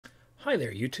Hi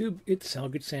there YouTube, it's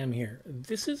Salgood Sam here.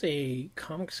 This is a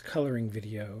comics coloring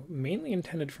video mainly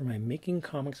intended for my making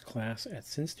comics class at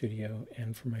Syn Studio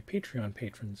and for my Patreon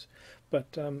patrons, but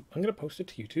I'm going to post it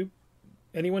to YouTube.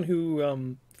 Anyone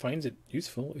who finds it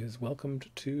useful is welcomed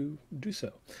to do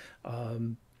so.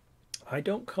 I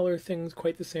don't color things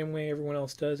quite the same way everyone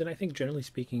else does, and I think generally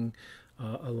speaking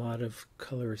a lot of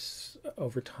colorists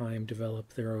over time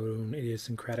develop their own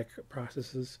idiosyncratic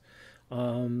processes.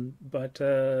 But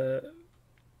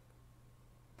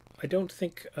I don't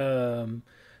think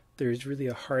there's really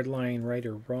a hard line right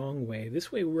or wrong way.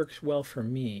 This way works well for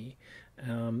me.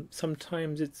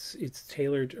 Sometimes it's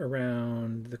tailored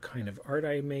around the kind of art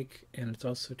I make, and it's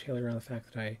also tailored around the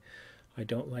fact that I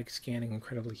don't like scanning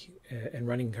incredibly and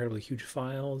running incredibly huge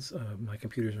files. My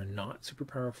computers are not super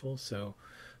powerful, so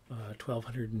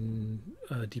 1200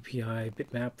 DPI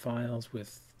bitmap files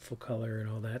with full color and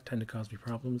all that tend to cause me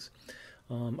problems.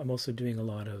 I'm also doing a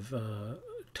lot of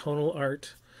tonal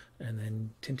art and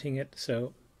then tinting it,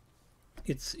 so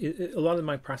a lot of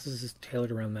my process is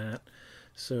tailored around that.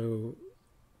 So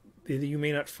you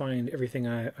may not find everything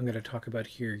I'm going to talk about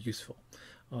here useful,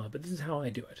 but this is how I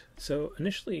do it. So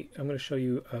initially I'm going to show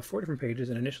you 4 different pages,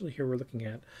 and initially here we're looking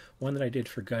at one that I did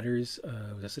for Gutters.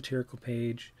 It was a satirical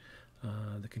page,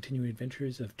 the continuing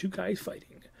adventures of two guys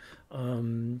fighting.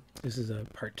 This is a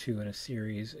part 2 in a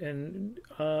series, and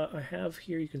I have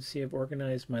here, you can see I've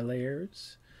organized my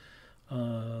layers.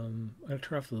 I'm going to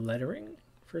turn off the lettering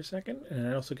for a second, and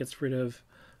that also gets rid of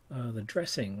the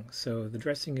dressing. So the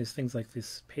dressing is things like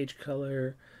this page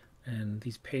color and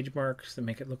these page marks that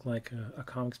make it look like a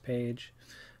comics page.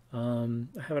 I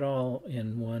have it all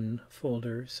in one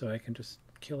folder, so I can just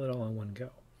kill it all in one go.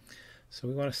 So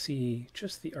we want to see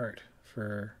just the art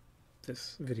for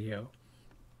this video.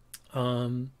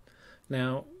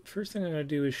 Now, first thing I'm going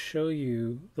to do is show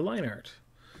you the line art.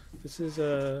 This is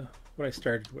what I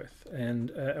started with,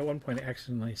 and at one point I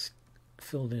accidentally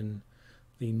filled in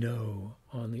the no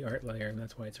on the art layer, and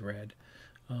that's why it's red.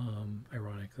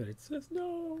 Ironic that it says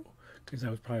no, because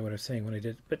that was probably what I was saying when I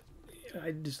did, but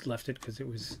I just left it because it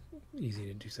was easy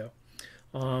to do so.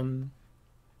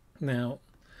 Now,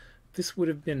 this would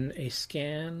have been a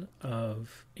scan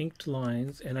of inked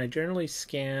lines, and I generally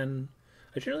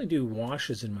do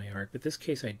washes in my art, but this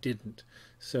case I didn't.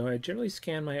 So I generally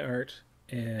scan my art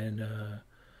in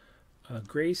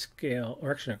grayscale,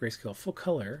 or actually not grayscale, full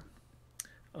color,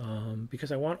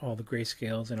 because I want all the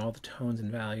grayscales and all the tones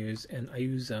and values, and I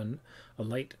use a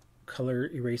light color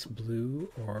erase blue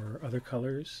or other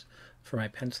colors for my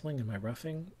penciling and my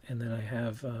roughing, and then I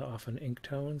have often ink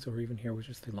tones, or even here with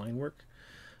just the line work.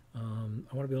 I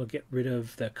want to be able to get rid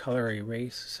of the color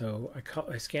erase, so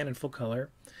I scan in full color,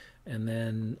 and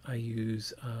then I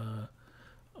use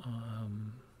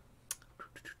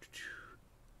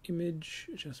image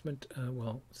adjustment.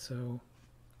 So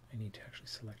I need to actually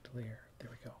select a layer. There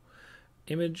we go.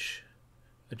 Image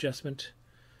adjustment,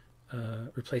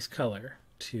 replace color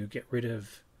to get rid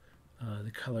of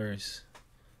the colors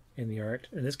in the art.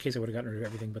 In this case, I would have gotten rid of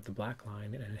everything but the black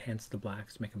line and enhanced the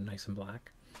blacks to make them nice and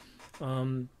black.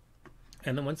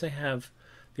 And then once I have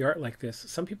the art like this,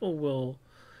 some people will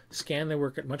scan their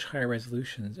work at much higher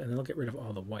resolutions, and they'll get rid of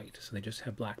all the white, so they just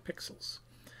have black pixels.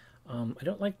 I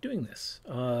don't like doing this.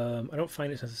 I don't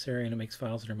find it necessary, and it makes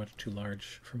files that are much too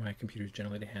large for my computers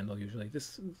generally to handle usually.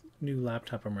 This new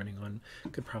laptop I'm running on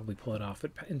could probably pull it off,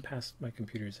 but in the past my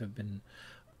computers have been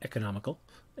economical,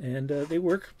 and they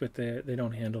work, but they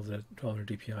don't handle the 1200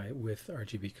 DPI with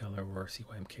RGB color or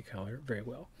CYMK color very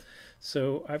well.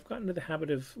 So I've gotten into the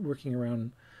habit of working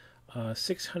around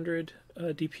 600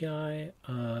 DPI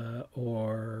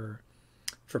or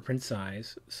for print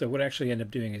size. So what I actually end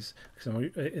up doing is,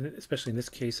 especially in this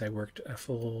case, I worked a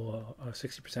full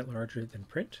 60% larger than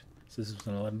print. So this was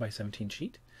an 11 by 17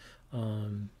 sheet,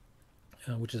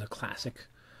 which is a classic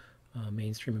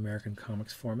mainstream American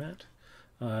comics format.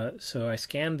 So I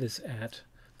scanned this at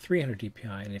 300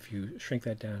 DPI, and if you shrink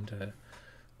that down to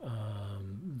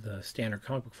the standard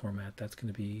comic book format, that's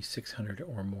going to be 600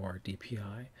 or more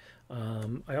DPI.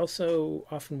 I also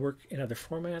often work in other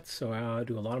formats, so I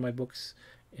do a lot of my books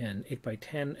in 8 by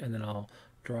 10, and then I'll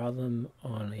draw them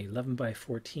on 11 by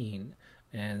 14,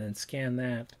 and then scan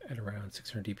that at around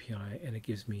 600 DPI, and it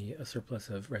gives me a surplus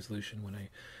of resolution when I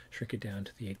shrink it down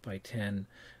to the 8 by 10.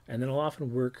 And then I'll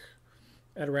often work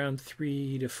at around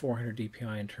 300 to 400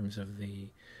 DPI in terms of the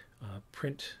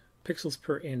print pixels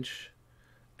per inch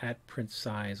at print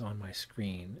size on my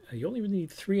screen. You only really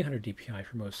need 300 DPI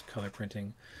for most color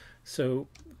printing. So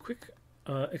quick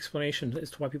explanation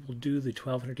as to why people do the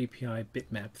 1200 DPI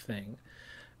bitmap thing.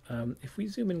 If we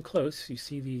zoom in close, you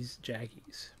see these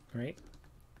jaggies, right?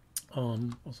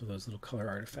 Also those little color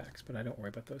artifacts, but I don't worry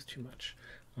about those too much.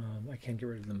 I can get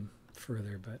rid of them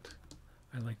further, but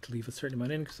I like to leave a certain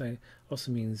amount in because I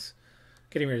also means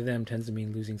getting rid of them tends to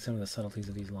mean losing some of the subtleties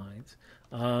of these lines.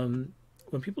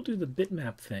 When people do the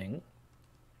bitmap thing,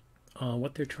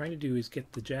 what they're trying to do is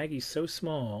get the jaggies so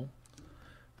small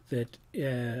that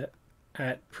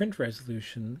at print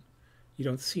resolution you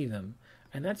don't see them.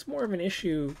 And that's more of an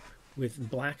issue with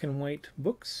black and white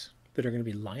books that are going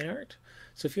to be line art.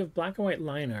 So if you have black and white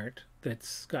line art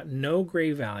that's got no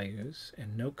gray values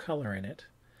and no color in it,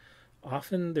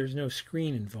 often there's no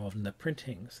screen involved in the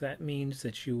printing. So that means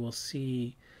that you will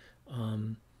see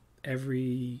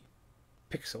every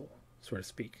pixel, so to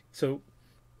speak. So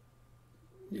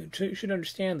you should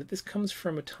understand that this comes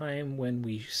from a time when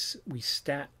we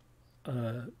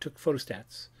took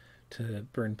photostats to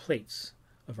burn plates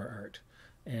of our art.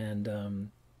 And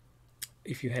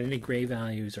if you had any gray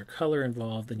values or color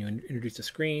involved, then you introduced a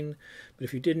screen. But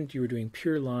if you didn't, you were doing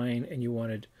pure line and you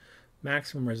wanted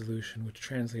maximum resolution, which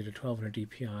translated to 1200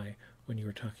 dpi when you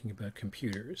were talking about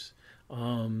computers.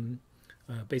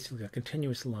 Basically a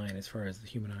continuous line as far as the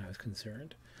human eye was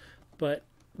concerned. But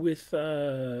with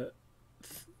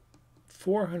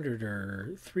 400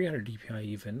 or 300 dpi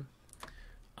even,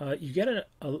 you get an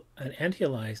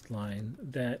anti-aliased line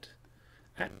that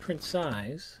at print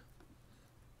size,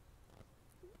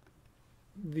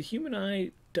 the human eye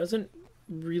doesn't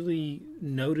really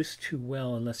notice too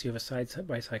well unless you have a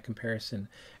side-by-side comparison.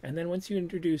 And then once you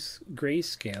introduce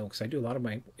grayscale, because I do a lot of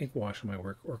my ink wash in my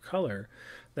work, or color,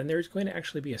 then there's going to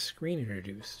actually be a screen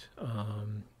introduced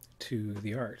to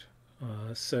the art.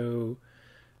 So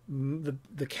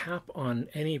the cap on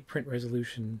any print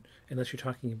resolution, unless you're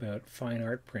talking about fine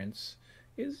art prints,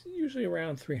 is usually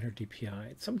around 300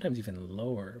 dpi. It's sometimes even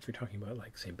lower if you're talking about,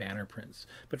 like, say, banner prints.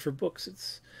 But for books,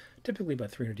 it's typically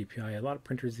about 300 dpi. A lot of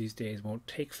printers these days won't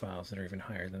take files that are even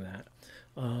higher than that.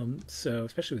 So,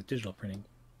 especially with digital printing.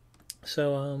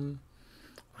 So,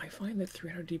 I find that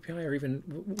 300 dpi, or even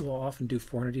we'll often do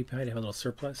 400 dpi to have a little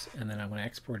surplus, and then I want to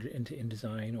export it into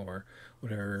InDesign or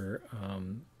whatever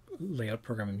layout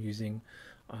program I'm using.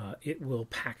 It will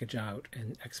package out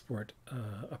and export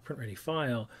a print-ready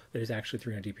file that is actually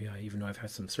 300 dpi, even though I've had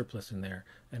some surplus in there.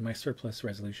 And my surplus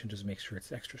resolution just makes sure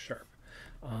it's extra sharp.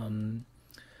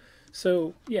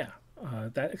 So yeah,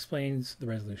 that explains the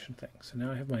resolution thing. So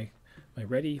now I have my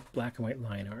ready black and white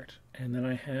line art. And then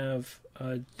I have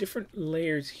different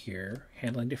layers here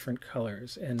handling different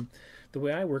colors. And the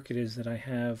way I work it is that I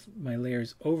have my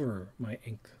layers over my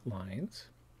ink lines.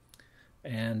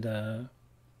 And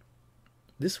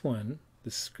this one,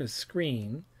 the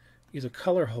screen, is a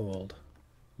color hold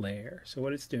layer. So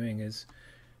what it's doing is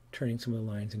turning some of the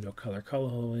lines into a color. Color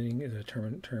holding is a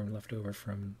term left over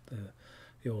from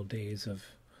the old days of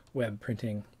web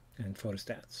printing and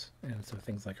photostats. And so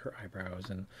things like her eyebrows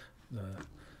and the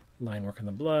line work on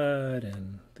the blood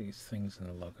and these things in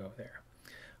the logo there.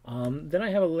 Then I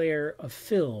have a layer of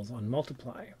fills on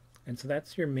multiply. And so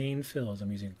that's your main fills.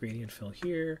 I'm using a gradient fill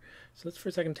here. So let's for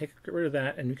a second get rid of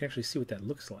that, and you can actually see what that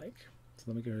looks like. So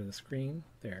let me go to the screen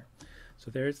there. So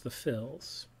there's the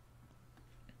fills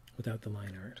without the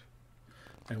line art.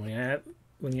 And when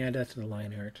you add that to the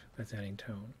line art, that's adding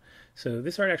tone. So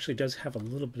this art actually does have a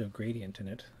little bit of gradient in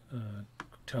it,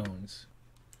 tones.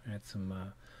 I had some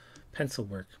pencil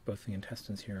work, both the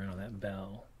intestines here and on that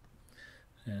bell.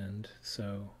 And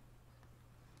so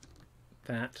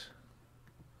that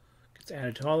gets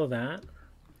added to all of that.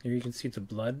 Here you can see the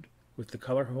blood with the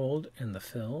color hold and the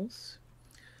fills.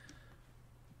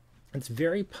 It's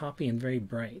very poppy and very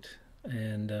bright,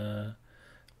 and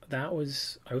I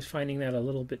was finding that a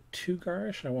little bit too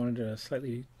garish. I wanted to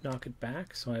slightly knock it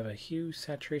back, so I have a hue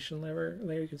saturation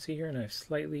layer you can see here, and I've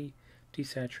slightly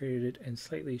desaturated it and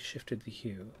slightly shifted the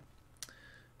hue.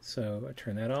 So I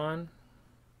turn that on,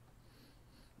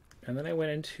 and then I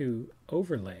went into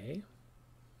overlay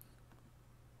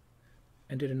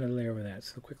and did another layer with that.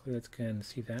 So quickly let's again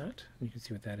see that. You can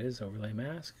see what that is, overlay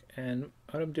mask. And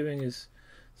what I'm doing is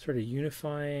sort of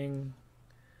unifying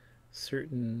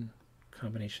certain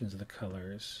combinations of the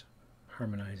colors,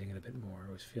 harmonizing it a bit more.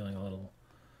 I was feeling a little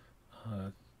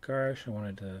garish. I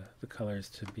wanted the colors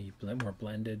to be more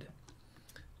blended.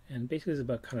 And basically it's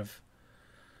about kind of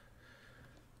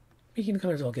making the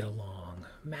colors all get along,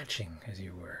 matching, as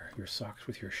you were, your socks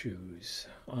with your shoes.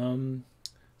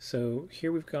 So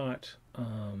here we've got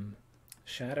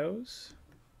shadows.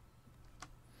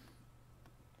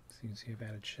 So you can see I've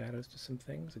added shadows to some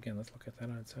things. Again, let's look at that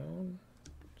on its own.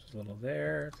 Just a little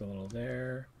there, it's a little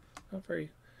there. Not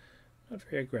very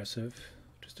aggressive.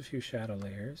 Just a few shadow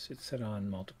layers. It's set on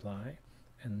multiply,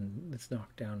 and it's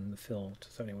knocked down the fill to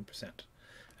 71%.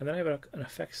 And then I have an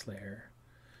effects layer.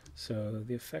 So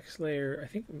the effects layer, I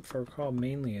think, if I recall,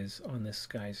 mainly is on this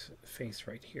guy's face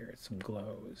right here. It's some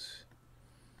glows.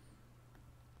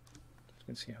 You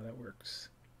can see how that works.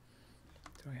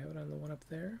 Do I have it on the one up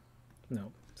there?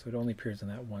 No. So it only appears in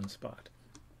that one spot.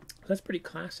 That's pretty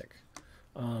classic.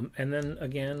 And then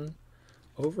again,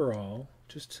 overall,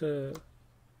 just to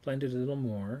blend it a little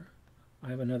more, I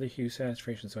have another hue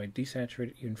saturation, so I desaturate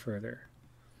it even further,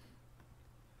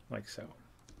 like so.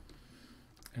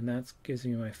 And that gives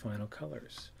me my final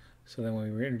colors. So then when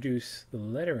we reintroduce the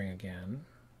lettering again,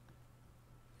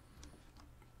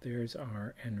 there's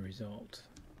our end result.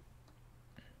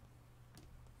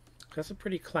 That's a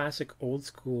pretty classic old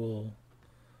school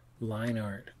line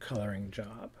art coloring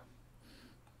job.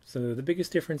 So the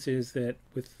biggest difference is that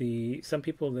with some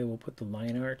people, they will put the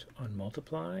line art on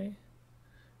multiply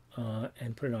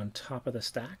and put it on top of the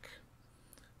stack.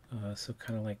 So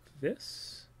kind of like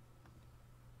this,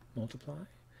 multiply.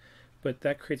 But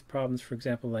that creates problems. For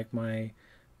example, like my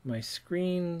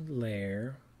screen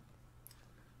layer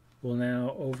will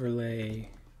now overlay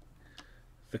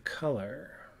the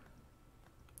color.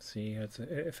 See, it's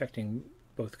affecting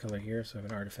both color here, so I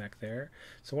have an artifact there.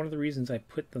 So one of the reasons I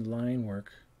put the line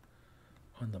work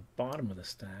on the bottom of the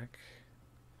stack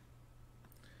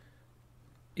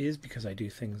is because I do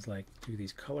things like do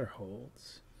these color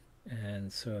holds.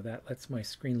 And so that lets my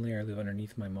screen layer live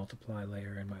underneath my multiply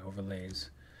layer and my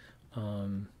overlays.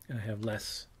 And I have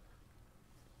less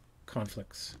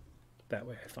conflicts that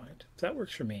way, I find. So that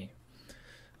works for me.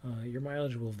 Your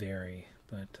mileage will vary,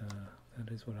 but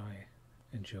that is what I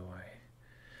enjoy.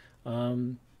 So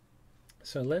I'm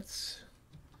going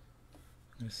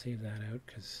to save that out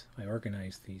because I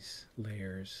organized these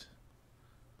layers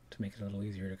to make it a little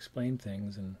easier to explain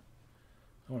things, and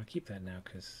I want to keep that now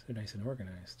because they're nice and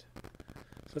organized.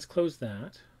 So let's close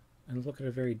that and look at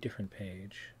a very different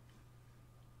page.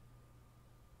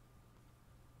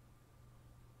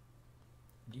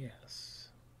 Yes.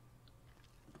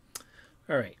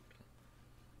 All right.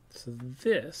 So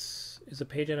this is a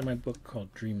page out of my book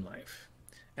called Dream Life.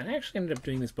 And I actually ended up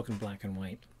doing this book in black and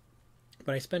white,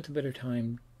 but I spent a bit of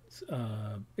time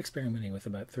experimenting with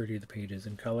about 30 of the pages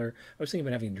in color. I was thinking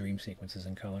about having dream sequences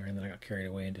in color, and then I got carried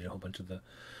away and did a whole bunch of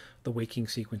the waking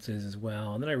sequences as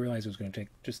well. And then I realized it was going to take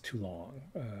just too long,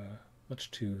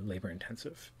 much too labor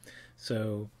intensive.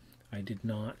 So I did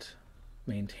not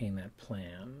maintain that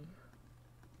plan.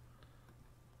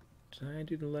 Did I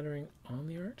do the lettering on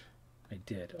the art? I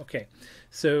did. Okay,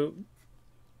 so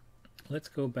let's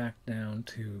go back down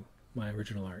to my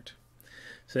original art.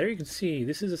 So there you can see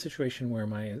this is a situation where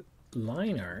my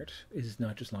line art is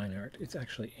not just line art, it's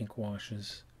actually ink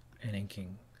washes and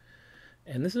inking.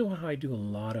 And this is how I do a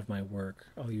lot of my work.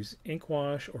 I'll use ink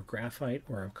wash or graphite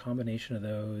or a combination of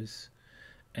those,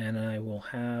 and I will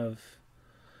have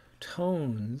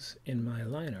tones in my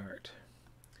line art.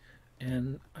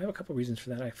 And I have a couple reasons for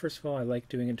that. First of all, I like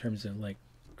doing it in terms of like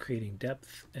creating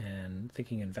depth and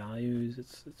thinking in values.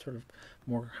 It's sort of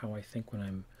more how I think when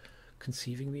I'm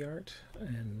conceiving the art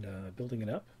and building it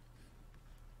up.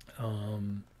 I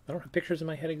don't have pictures in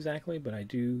my head exactly, but I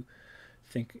do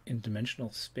think in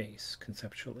dimensional space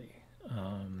conceptually.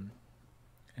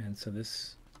 And so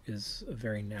this is a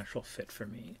very natural fit for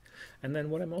me. And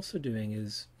then what I'm also doing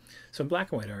is, so in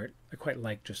black and white art, I quite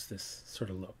like just this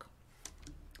sort of look,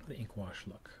 the ink wash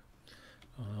look.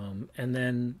 And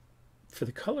then for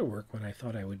the color work, what I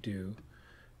thought I would do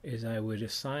is I would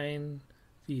assign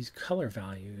these color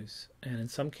values, and in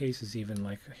some cases, even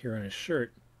like here on his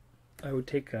shirt, I would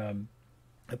take a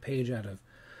page out of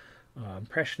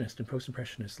Impressionist and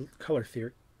Post-Impressionist color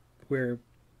theory, where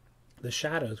the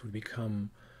shadows would become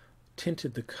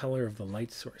tinted the color of the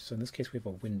light source. So in this case, we have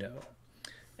a window,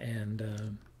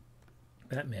 and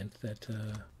that meant that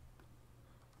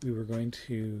we were going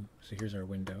to, so here's our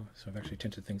window. So I've actually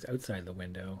tinted things outside the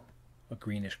window, a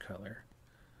greenish color.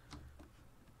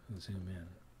 I'll zoom in.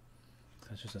 So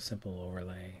that's just a simple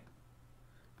overlay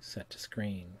set to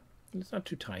screen. And it's not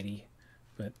too tidy,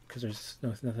 but because there's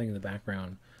nothing in the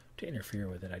background to interfere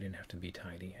with it, I didn't have to be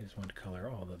tidy. I just wanted to color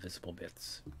all the visible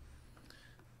bits.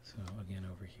 So again,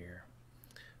 over here.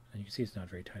 And you can see it's not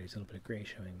very tidy. There's a little bit of gray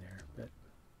showing there, but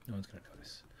no one's going to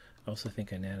notice. I also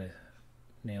think I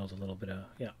nailed a little bit of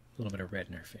red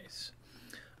in her face.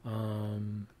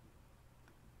 And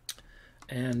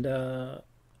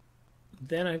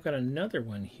then I've got another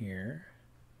one here.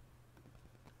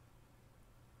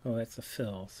 Oh, that's the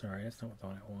fill. Sorry, that's not the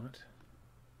one I want.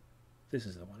 This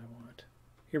is the one I want.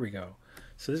 Here we go.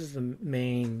 So this is the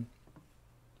main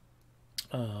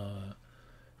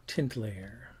tint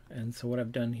layer. And so what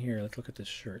I've done here, let's look at this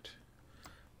shirt.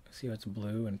 See how it's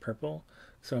blue and purple?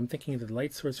 So I'm thinking the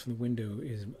light source from the window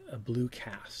is a blue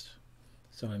cast.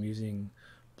 So I'm using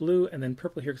blue and then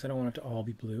purple here because I don't want it to all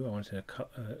be blue. I want it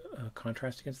to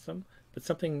contrast against them, but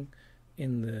something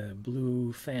in the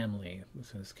blue family.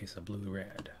 So in this case, a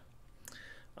blue-red.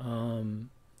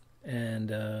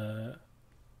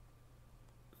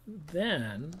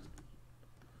 Then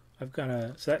I've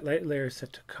got so that light layer is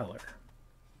set to color.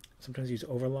 Sometimes use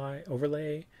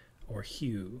overlay or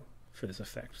hue for this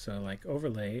effect. So like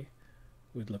overlay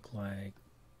would look like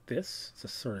this. It's a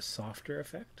sort of softer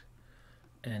effect.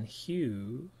 And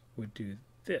hue would do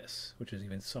this, which is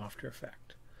even softer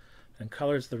effect. And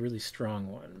color is the really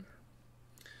strong one.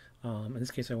 In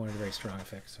this case, I wanted a very strong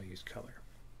effect, so I used color.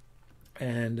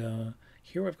 And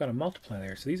here I've got a multiply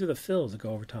layer. So these are the fills that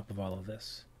go over top of all of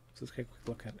this. So let's take a quick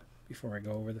look at it before I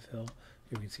go over the fill.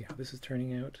 Here we can see how this is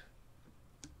turning out.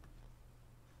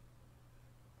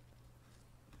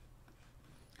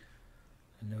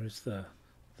 And notice the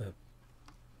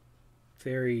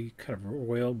very kind of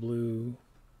royal blue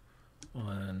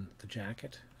on the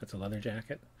jacket. That's a leather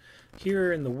jacket.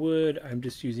 Here in the wood, I'm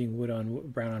just using wood on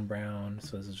brown,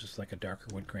 so this is just like a darker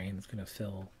wood grain that's going to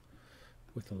fill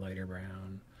with the lighter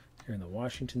brown. Here in the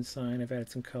Washington sign, I've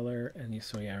added some color, and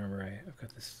so yeah, remember I've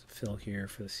got this fill here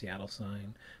for the Seattle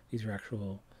sign. These are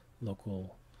actual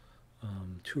local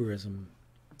tourism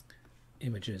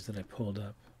images that I pulled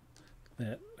up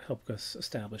that help us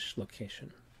establish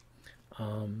location.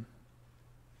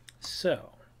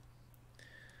 So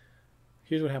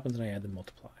here's what happens when I add the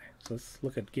multiply. So let's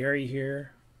look at Gary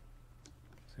here.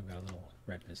 So I've got a little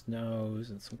red in his nose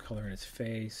and some color in his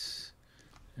face.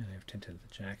 And I've tinted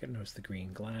the jacket. Notice the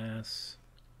green glass.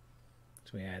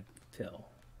 So we add fill.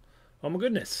 Oh my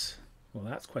goodness. Well,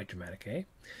 that's quite dramatic, eh?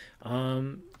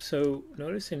 So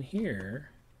notice in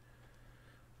here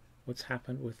what's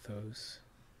happened with those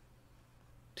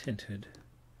tinted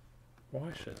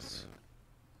washes.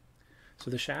 So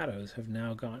the shadows have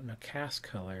now gotten a cast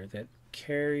color that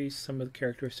carries some of the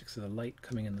characteristics of the light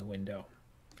coming in the window,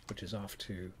 which is off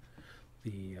to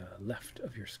the left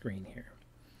of your screen here.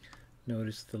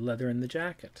 Notice the leather in the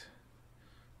jacket.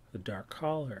 The dark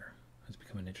collar has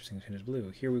become an interesting tinted blue.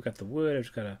 Here we've got the wood. I've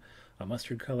just got a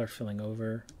mustard color filling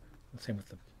over. Same with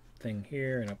the thing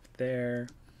here and up there.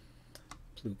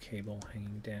 Blue cable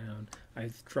hanging down.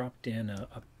 I've dropped in a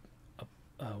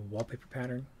wallpaper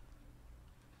pattern.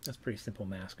 That's pretty simple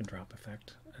mask and drop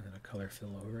effect, and then a color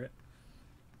fill over it.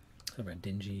 I've got a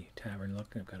dingy tavern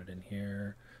look, and I've got it in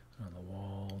here on the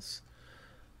walls.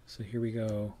 So here we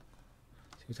go.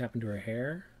 See what's happened to her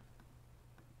hair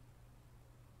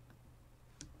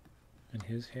and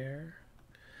his hair.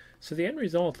 So the end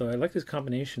result, though, I like this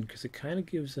combination because it kind of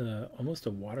gives almost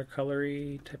a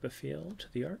watercolory type of feel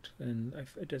to the art, and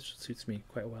it just suits me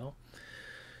quite well.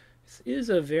 This is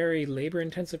a very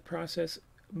labor-intensive process,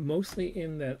 mostly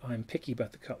in that I'm picky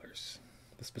about the colors,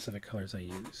 the specific colors I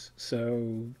use.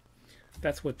 So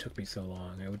that's what took me so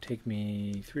long. It would take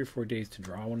me 3 or 4 days to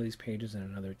draw one of these pages and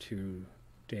another 2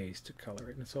 days to color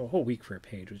it. And so a whole week for a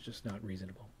page was just not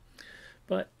reasonable.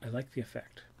 But I like the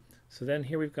effect. So then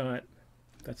here we've got,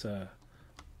 that's a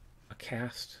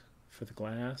cast for the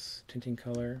glass, tinting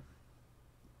color,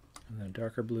 and then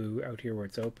darker blue out here where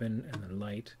it's open, and then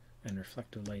light and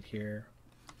reflective light here.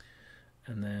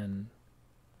 And then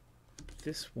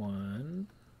this one,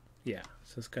 yeah,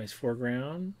 so this guy's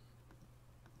foreground,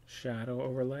 shadow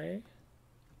overlay.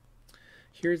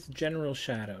 Here's general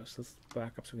shadows. Let's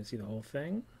back up so we can see the whole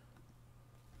thing.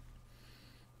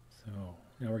 So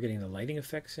now we're getting the lighting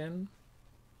effects in.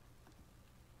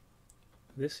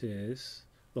 This is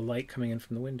the light coming in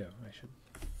from the window. I should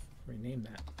rename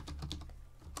that.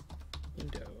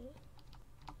 Window.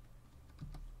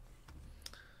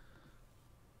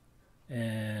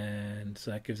 And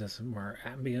so that gives us some more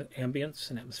ambience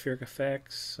and atmospheric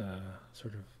effects.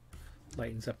 Sort of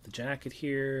lightens up the jacket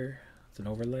here. It's an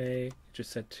overlay.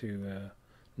 Just set to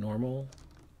normal.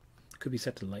 Could be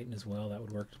set to lighten as well. That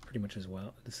would work pretty much as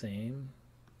well. The same.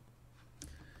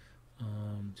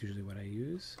 It's usually what I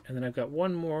use. And then I've got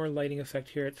one more lighting effect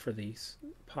here. It's for these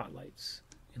pot lights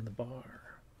in the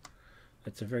bar.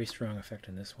 It's a very strong effect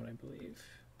in this one, I believe.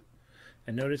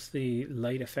 And notice the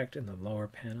light effect in the lower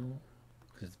panel,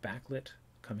 because it's backlit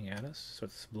coming at us, so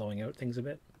it's blowing out things a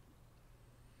bit.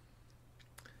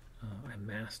 I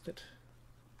masked it.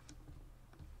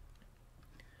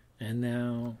 And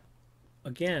now,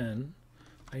 again,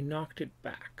 I knocked it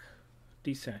back,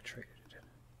 desaturated.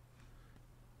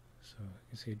 So you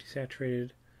can see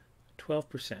desaturated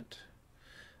 12%.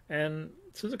 And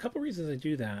so there's a couple reasons I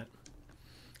do that.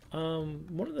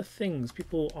 One of the things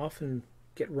people often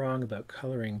get wrong about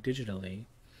coloring digitally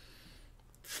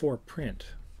for print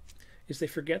is they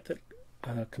forget that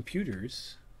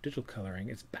computers, digital coloring,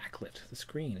 is backlit. The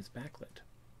screen is backlit.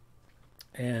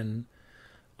 And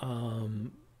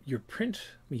your print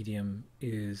medium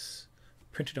is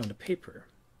printed onto paper,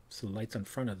 so the light's in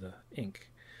front of the ink.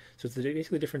 So it's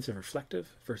basically the difference of reflective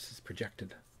versus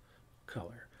projected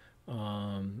color,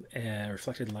 and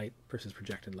reflected light versus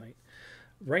projected light.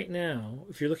 Right now,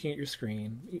 if you're looking at your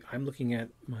screen, I'm looking at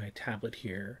my tablet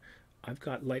here. I've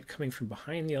got light coming from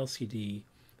behind the LCD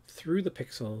through the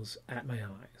pixels at my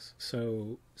eyes.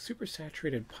 So super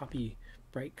saturated, poppy,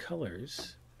 bright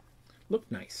colors look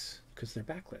nice because they're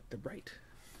backlit, they're bright.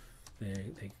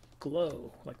 They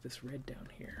glow like this red down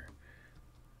here.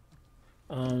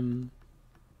 Do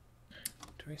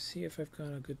I see if I've got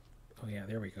a good... Oh yeah,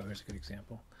 there we go. There's a good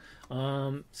example.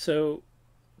 So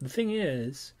the thing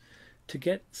is, to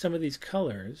get some of these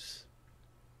colors,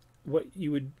 what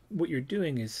you're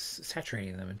doing is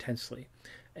saturating them intensely,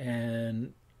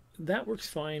 and that works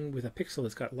fine with a pixel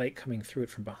that's got light coming through it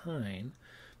from behind.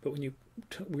 But when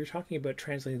we're talking about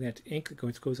translating that to ink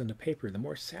that goes onto paper, the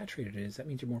more saturated it is, that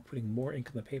means you're putting more ink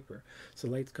on the paper. So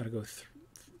the light's got to go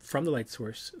from the light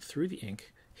source through the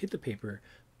ink, hit the paper,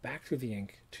 back through the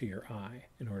ink to your eye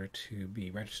in order to be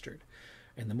registered.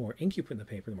 And the more ink you put in the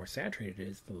paper, the more saturated it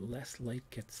is, the less light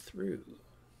gets through.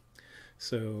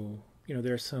 So,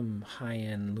 there are some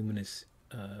high-end luminous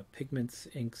pigments,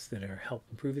 inks that help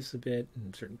improve this a bit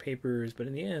in certain papers, but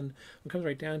in the end, when it comes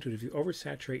right down to it, if you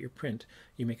oversaturate your print,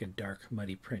 you make a dark,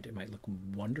 muddy print. It might look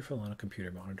wonderful on a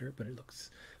computer monitor, but it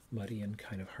looks muddy and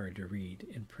kind of hard to read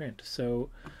in print. So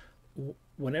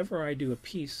whenever I do a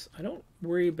piece, I don't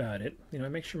worry about it. I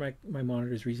make sure my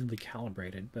monitor is reasonably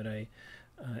calibrated, but in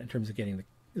terms of getting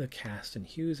the cast and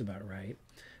hues about right.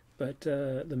 But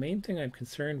the main thing I'm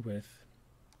concerned with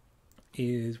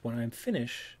is when I'm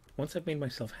finished, once I've made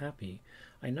myself happy,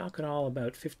 I knock it all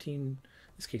about 15, in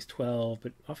this case 12,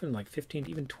 but often like 15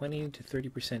 to even 20 to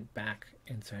 30% back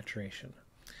in saturation.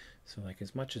 So like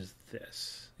as much as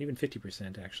this, even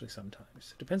 50% actually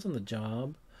sometimes. It depends on the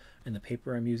job and the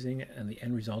paper I'm using and the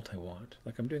end result I want.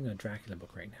 Like I'm doing a Dracula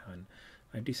book right now, and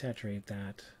I desaturate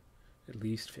that at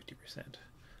least 50%.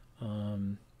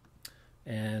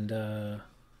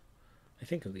 I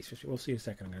think at least 50. We'll see in a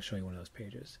second. I'm going to show you one of those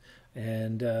pages.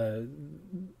 And a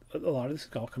lot of this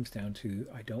all comes down to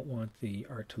I don't want the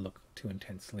art to look too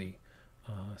intensely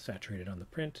saturated on the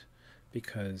print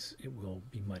because it will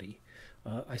be muddy.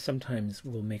 I sometimes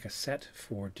will make a set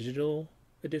for digital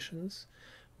editions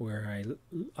where I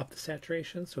up the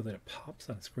saturation so that it pops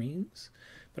on screens.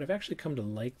 But I've actually come to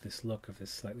like this look of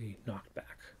this slightly knocked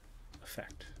back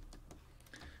effect.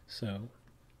 So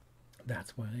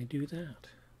that's why I do that.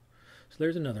 So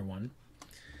there's another one.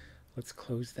 Let's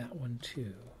close that one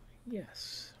too.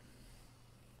 Yes.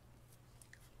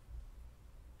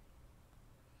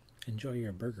 Enjoy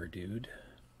your burger, dude.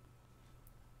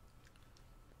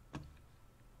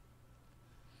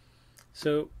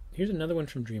 So here's another one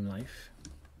from Dream Life.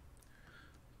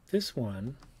 This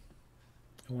one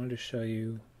I wanted to show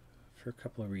you for a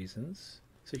couple of reasons.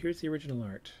 So here's the original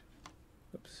art.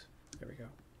 Oops, there we go.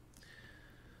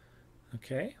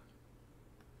 Okay.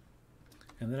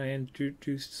 And then I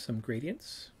introduced some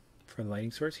gradients for the lighting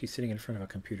source. He's sitting in front of a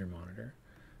computer monitor.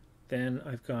 Then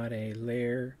I've got a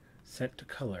layer set to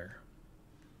color,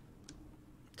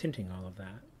 tinting all of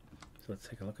that. So let's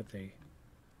take a look at the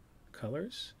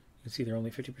colors. You can see they're only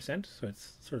 50%, so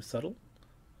it's sort of subtle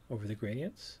over the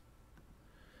gradients.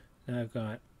 Now I've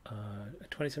got a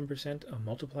 27% a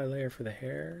multiply layer for the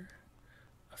hair,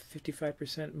 a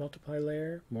 55% multiply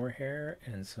layer, more hair,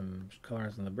 and some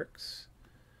colors on the bricks.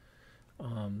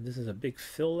 This is a big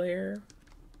fill layer,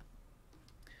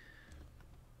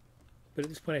 but at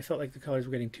this point I felt like the colors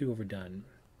were getting too overdone.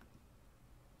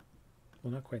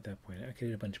 Well, not quite that point. I could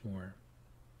add a bunch more.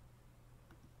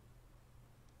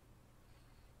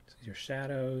 So these are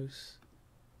shadows.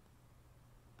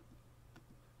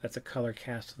 That's a color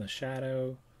cast on the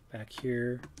shadow back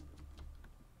here.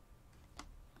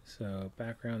 So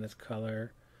background, that's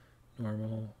color,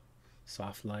 normal,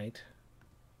 soft light.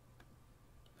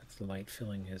 The light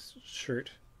filling his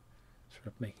shirt, sort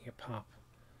of making it pop.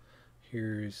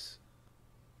 Here's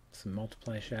some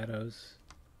multiply shadows,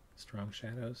 strong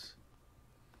shadows.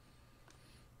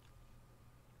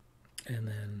 And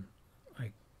then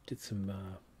I did some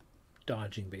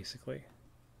dodging basically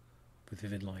with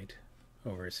vivid light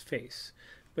over his face.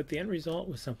 But the end result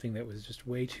was something that was just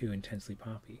way too intensely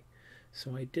poppy.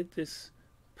 So I did this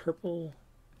purple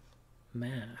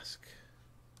mask.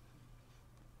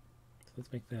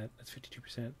 Let's make that, that's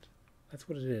 52%. That's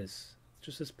what it is. It's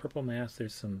just this purple mask.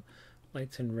 There's some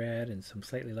lights in red and some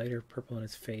slightly lighter purple on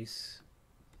his face.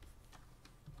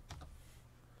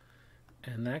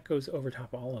 and that goes over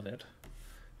top all of it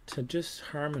to just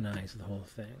harmonize the whole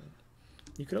thing.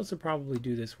 You could also probably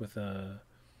do this with a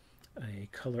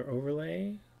color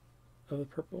overlay of the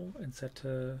purple and set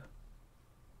to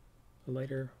a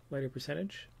lighter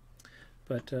percentage,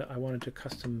 but I wanted to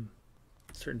custom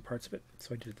certain parts of it,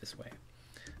 so I did it this way,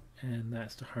 and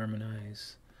that's to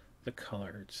harmonize the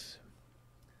colors.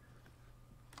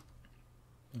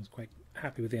 I was quite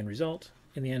happy with the end result.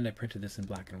 In the end, I printed this in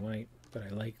black and white, but I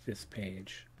like this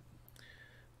page.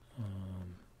 I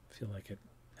feel like it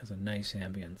has a nice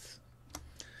ambience.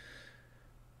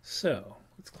 So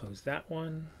let's close that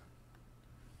one.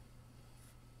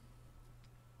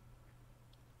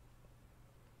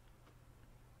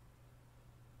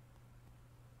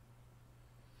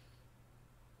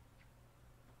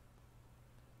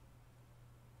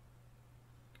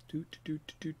 It's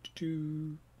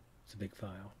a big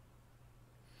file.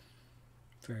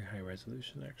 Very high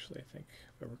resolution, actually, I think,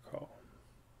 if I recall.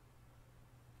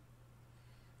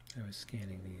 I was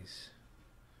scanning these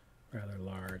rather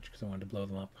large because I wanted to blow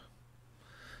them up.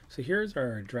 So here's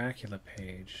our Dracula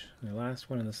page, the last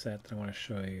one in the set that I want to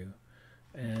show you.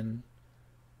 And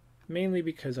mainly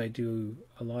because I do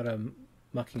a lot of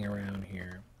mucking around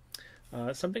here.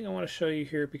 Something I want to show you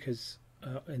here because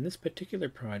in this particular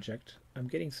project, I'm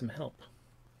getting some help.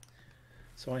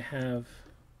 So I have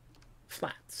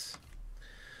flats.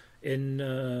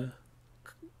 In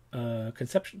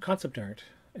concept art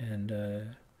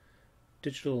and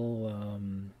digital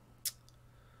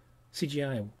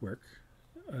CGI work,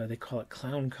 they call it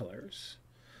clown colors.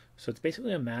 So it's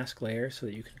basically a mask layer so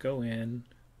that you can go in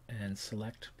and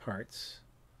select parts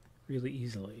really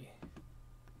easily.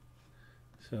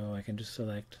 So I can just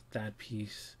select that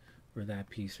piece or that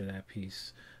piece or that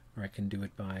piece, or I can do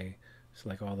it by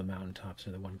select all the mountaintops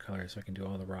are the one color, so I can do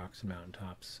all the rocks and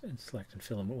mountaintops and select and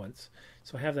fill them at once.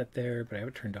 So I have that there, but I have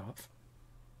it turned off.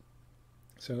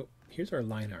 So here's our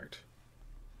line art.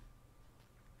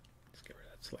 Let's get rid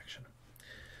of that selection.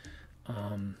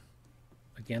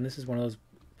 Again, this is one of those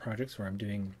projects where I'm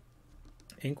doing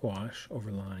ink wash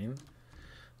over line.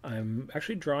 I'm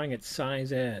actually drawing it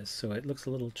size as, so it looks a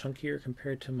little chunkier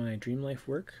compared to my Dream Life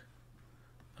work.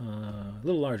 A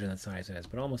little larger than size as,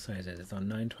 but almost size as. It's on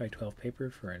 9x12 paper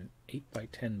for an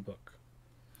 8x10 book.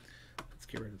 Let's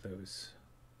get rid of those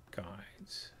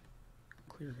guides.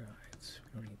 Clear guides.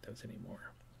 We don't need those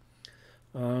anymore.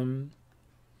 And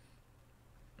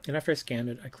after I scanned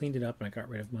it, I cleaned it up and I got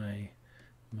rid of my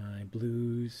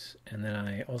blues, and then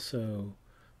I also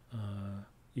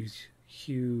used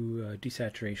hue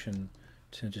desaturation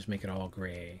to just make it all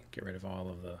gray, get rid of all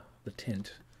of the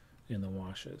tint in the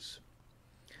washes.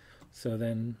 So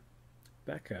then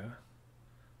Becka,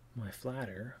 my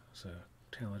flatter, is a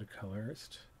talented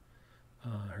colorist,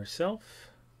 herself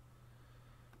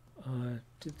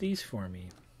did these for me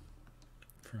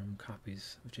from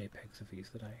copies of JPEGs of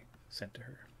these that I sent to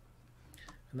her.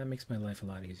 And that makes my life a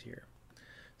lot easier.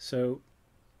 So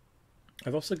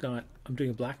I've also got, I'm doing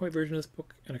a black and white version of this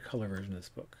book and a color version of this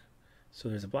book. So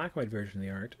there's a black and white version of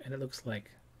the art, and it looks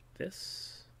like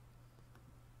this.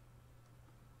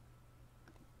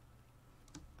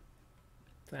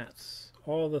 That's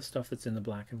all the stuff that's in the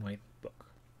black and white book.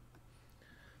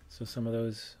 So some of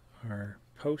those are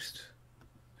post,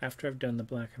 after I've done the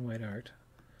black and white art,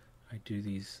 I do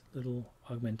these little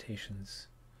augmentations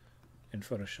in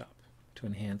Photoshop to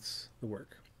enhance the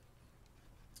work.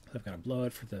 So I've got a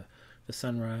blowout for the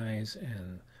sunrise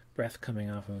and breath coming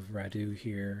off of Radu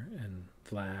here and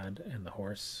Vlad and the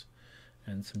horse,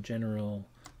 and some general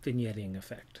vignetting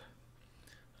effect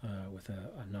with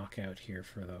a knockout here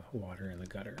for the water in the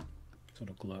gutter, so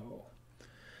it'll glow.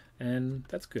 And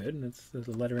that's good, and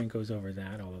the lettering goes over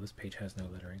that, although this page has no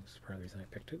lettering. It's part of the reason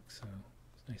I picked it, so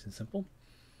it's nice and simple.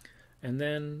 And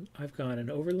then I've got an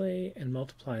overlay and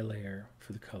multiply layer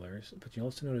for the colors, but you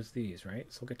also notice these, right?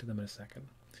 So we'll get to them in a second.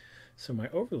 So my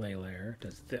overlay layer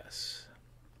does this.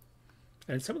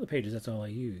 And in some of the pages, that's all I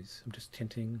use. I'm just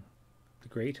tinting the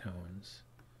gray tones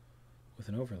with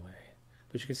an overlay.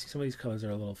 But you can see some of these colors are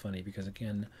a little funny because,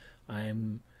 again,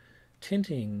 I'm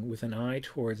tinting with an eye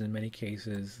towards, in many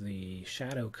cases, the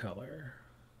shadow color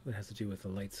that has to do with the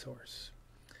light source.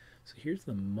 So here's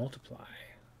the multiply.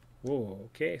 Whoa,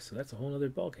 okay, so that's a whole other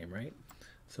ballgame, right?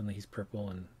 Suddenly he's purple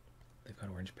and they've got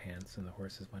orange pants, and the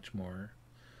horse is much more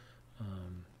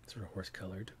sort of horse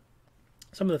colored.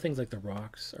 Some of the things like the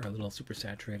rocks are a little super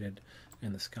saturated,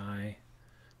 and the sky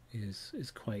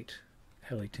is quite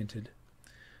heavily tinted.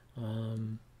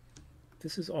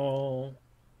 This is all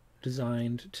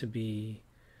designed to be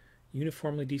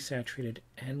uniformly desaturated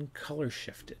and color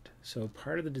shifted. So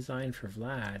part of the design for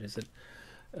Vlad is that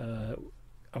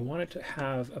I want it to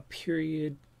have a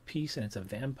period piece, and it's a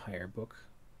vampire book.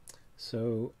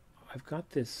 So I've got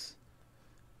this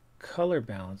color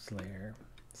balance layer.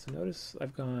 So notice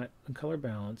I've got, in color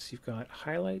balance, you've got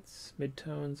highlights,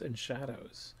 midtones, and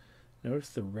shadows. Notice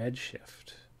the red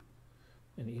shift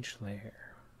in each layer.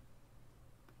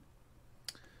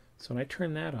 So when I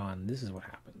turn that on, this is what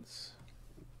happens.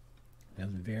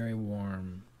 It's very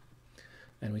warm,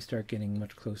 and we start getting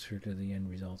much closer to the end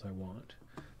result I want.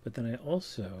 But then I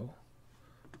also,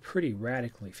 pretty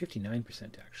radically,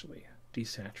 59% actually,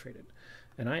 desaturated.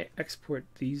 And I export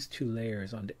these two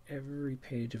layers onto every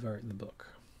page of art in the book.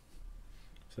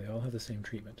 So they all have the same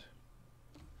treatment.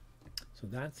 So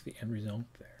that's the end result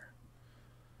there.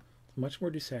 It's much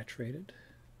more desaturated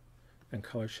and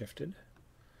color shifted.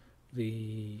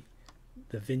 The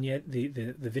vignette,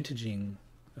 the vintaging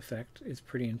effect is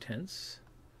pretty intense.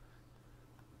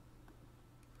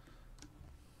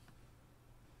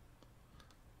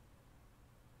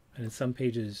 And in some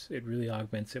pages, it really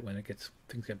augments it when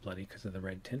things get bloody because of the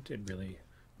red tint. It really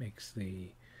makes the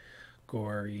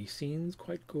gory scenes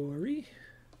quite gory.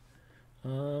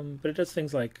 But it does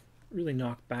things like really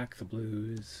knock back the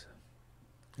blues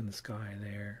in the sky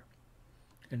there,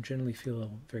 and generally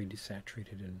feel very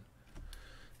desaturated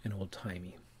and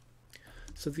old-timey.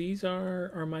 So these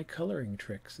are my coloring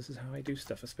tricks. This is how I do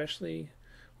stuff, especially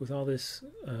with all this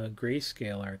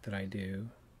grayscale art that I do.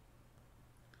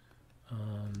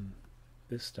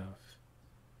 This stuff,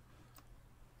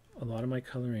 a lot of my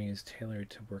coloring is tailored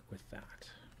to work with that.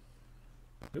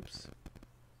 Oops,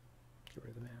 get rid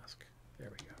of the mask. There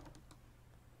we go.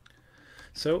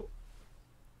 So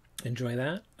enjoy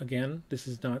that. Again, this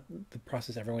is not the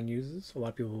process everyone uses. A lot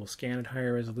of people will scan at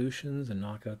higher resolutions and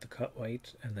knock out the cut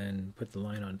white and then put the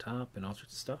line on top and all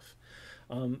sorts of stuff.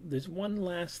 There's one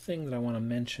last thing that I want to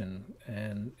mention,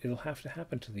 and it'll have to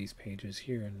happen to these pages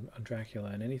here on Dracula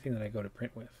and anything that I go to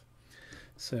print with.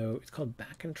 So it's called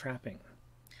back and trapping.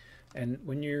 And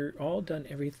when you're all done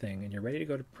everything and you're ready to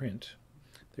go to print,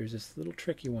 there's this little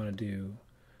trick you want to do,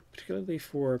 particularly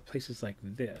for places like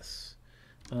this.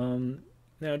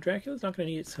 Now Dracula's not going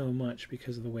to need it so much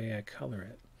because of the way I color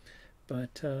it,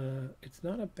 but it's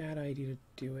not a bad idea to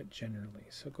do it generally.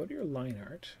 So go to your line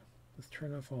art. Let's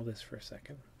turn off all this for a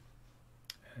second.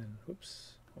 And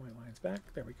whoops, all my lines back.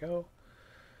 There we go.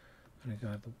 And I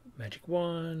got the magic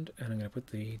wand, and I'm going to put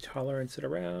the tolerance at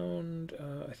around,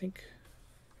 I think,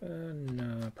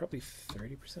 no, probably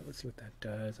 30%. Let's see what that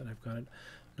does. And I've got it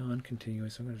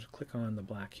non-continuous. I'm going to just click on the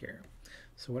black here.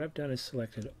 So what I've done is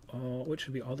selected all, what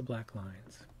should be all the black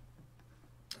lines.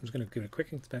 I'm just going to give it a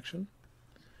quick inspection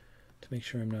to make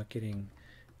sure I'm not getting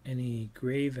any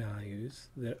gray values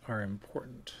that are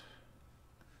important.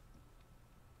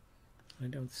 I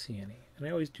don't see any. And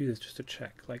I always do this just to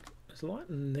check. Like, there's a lot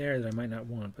in there that I might not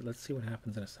want, but let's see what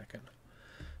happens in a second.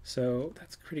 So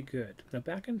that's pretty good. Now,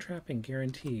 back and trapping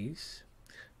guarantees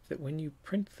that when you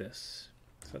print this,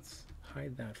 so let's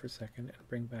hide that for a second and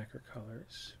bring back our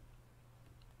colors,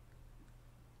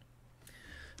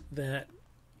 that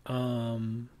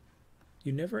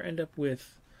you never end up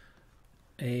with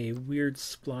a weird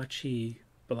splotchy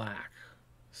black,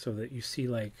 so that you see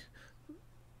like,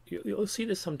 you'll see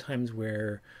this sometimes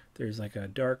where there's like a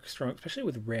dark, strong, especially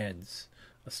with reds,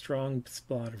 a strong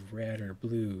spot of red or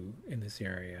blue in this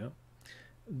area,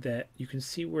 that you can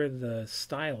see where the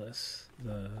stylus,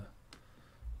 the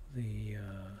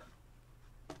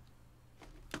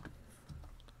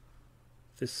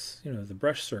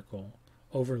brush circle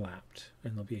overlapped,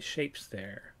 and there'll be shapes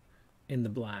there in the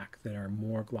black that are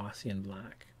more glossy and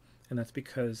black, and that's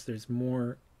because there's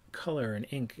more color and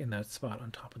ink in that spot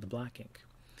on top of the black ink.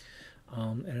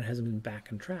 And it hasn't been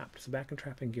back and trapped. So back and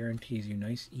trapping guarantees you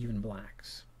nice even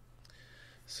blacks.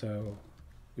 So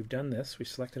we've done this. We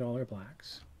selected all our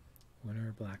blacks. We're in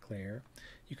our black layer.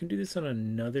 You can do this on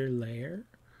another layer,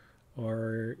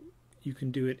 or you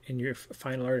can do it in your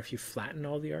final art. If you flatten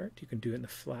all the art, you can do it in the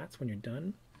flats when you're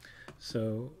done.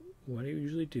 So what I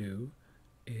usually do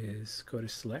is go to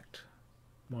Select,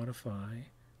 Modify,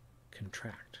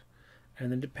 Contract.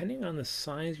 And then depending on the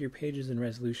size of your pages and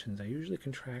resolutions, I usually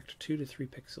contract 2 to 3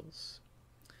 pixels.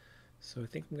 So I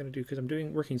think I'm going to do, because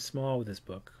I'm working small with this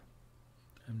book,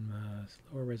 and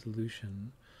lower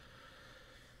resolution.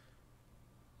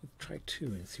 Let's try 2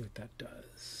 and see what that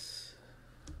does.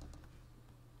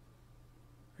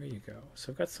 There you go.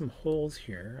 So I've got some holes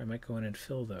here. I might go in and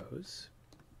fill those.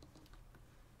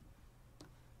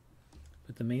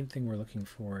 But the main thing we're looking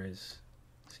for is,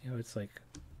 see how it's like,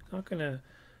 not going to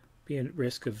be at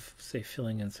risk of, say,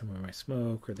 filling in some of my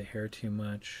smoke or the hair too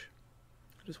much.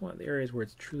 I just want the areas where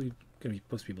it's truly going to be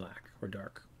supposed to be black or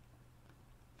dark.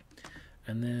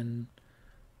 And then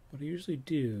what I usually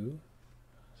do,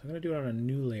 so I'm going to do it on a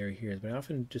new layer here, but I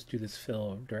often just do this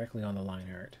fill directly on the line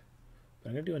art. But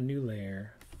I'm going to do a new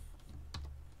layer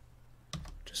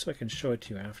just so I can show it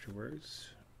to you afterwards.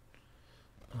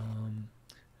 And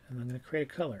I'm going to create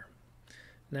a color.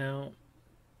 Now,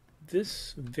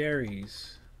 this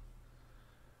varies,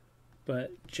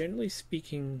 but generally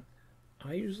speaking,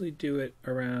 I usually do it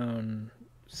around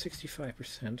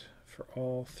 65% for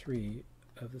all three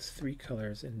of the three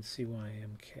colors in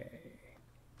CYMK.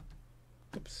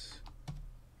 Oops.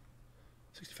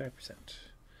 65%.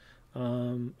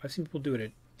 I've seen people do it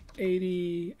at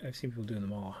 80. I've seen people doing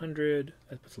them all 100.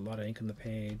 That puts a lot of ink on the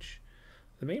page.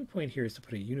 The main point here is to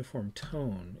put a uniform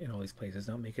tone in all these places,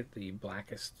 not make it the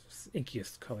blackest,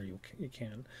 inkiest color you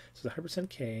can. So it's 100%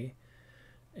 K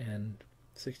and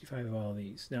 65 of all of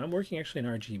these. Now I'm working actually in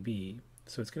RGB,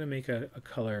 so it's going to make a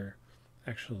color,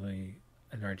 actually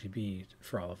an RGB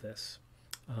for all of this.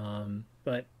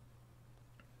 But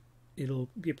it'll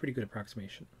be a pretty good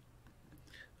approximation.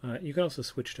 You can also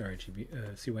switch to RGB,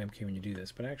 CYMK when you do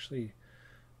this, but I actually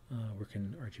work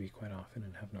in RGB quite often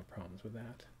and have no problems with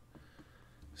that.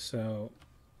 So,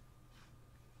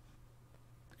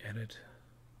 edit,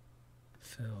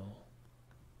 fill,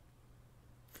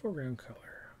 foreground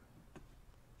color.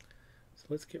 So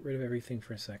let's get rid of everything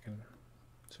for a second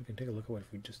so we can take a look at what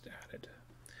we just added.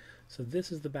 So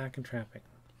this is the back and trapping.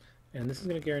 And this is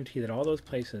going to guarantee that all those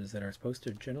places that are supposed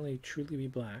to generally truly be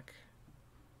black,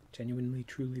 genuinely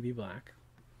truly be black,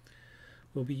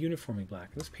 will be uniformly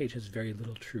black. And this page has very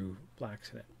little true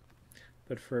blacks in it.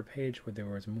 But for a page where there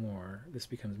was more, this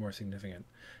becomes more significant.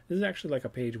 This is actually like a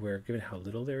page where, given how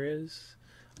little there is,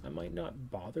 I might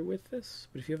not bother with this.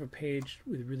 But if you have a page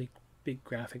with really big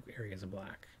graphic areas of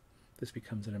black, this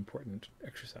becomes an important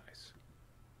exercise.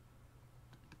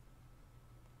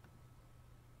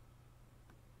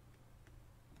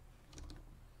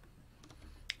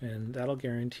 And that'll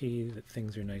guarantee that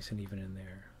things are nice and even in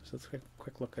there. So let's take a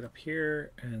quick look at up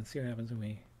here and see what happens when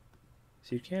we...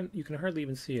 So you can hardly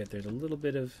even see it. There's a little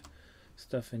bit of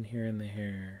stuff in here in the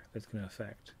hair that's going to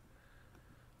affect.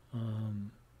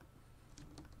 But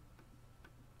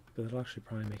it'll actually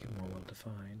probably make it more well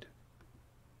defined.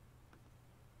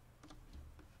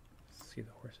 Let's see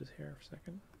the horse's hair for a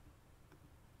second.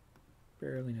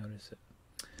 Barely notice it.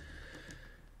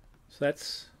 So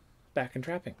that's back and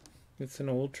trapping. It's an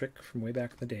old trick from way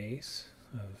back in the days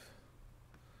of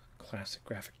classic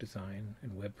graphic design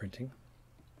and web printing.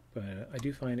 But I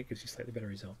do find it gives you slightly better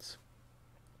results.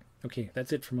 Okay,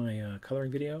 that's it for my coloring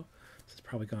video. This has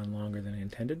probably gone longer than I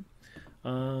intended.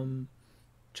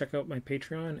 Check out my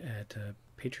Patreon at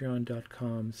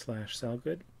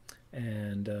patreon.com/salgood.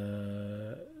 And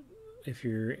if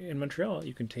you're in Montreal,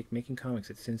 you can take making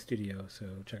comics at Syn Studio.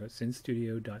 So check out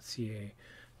synstudio.ca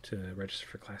to register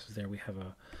for classes there. We have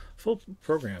a full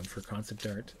program for concept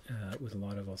art with a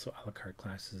lot of also a la carte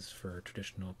classes for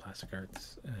traditional plastic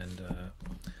arts, and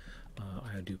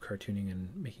I do cartooning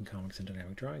and making comics and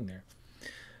dynamic drawing there.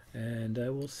 And I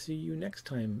will see you next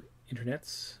time,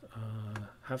 internets.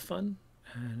 Have fun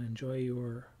and enjoy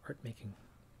your art making.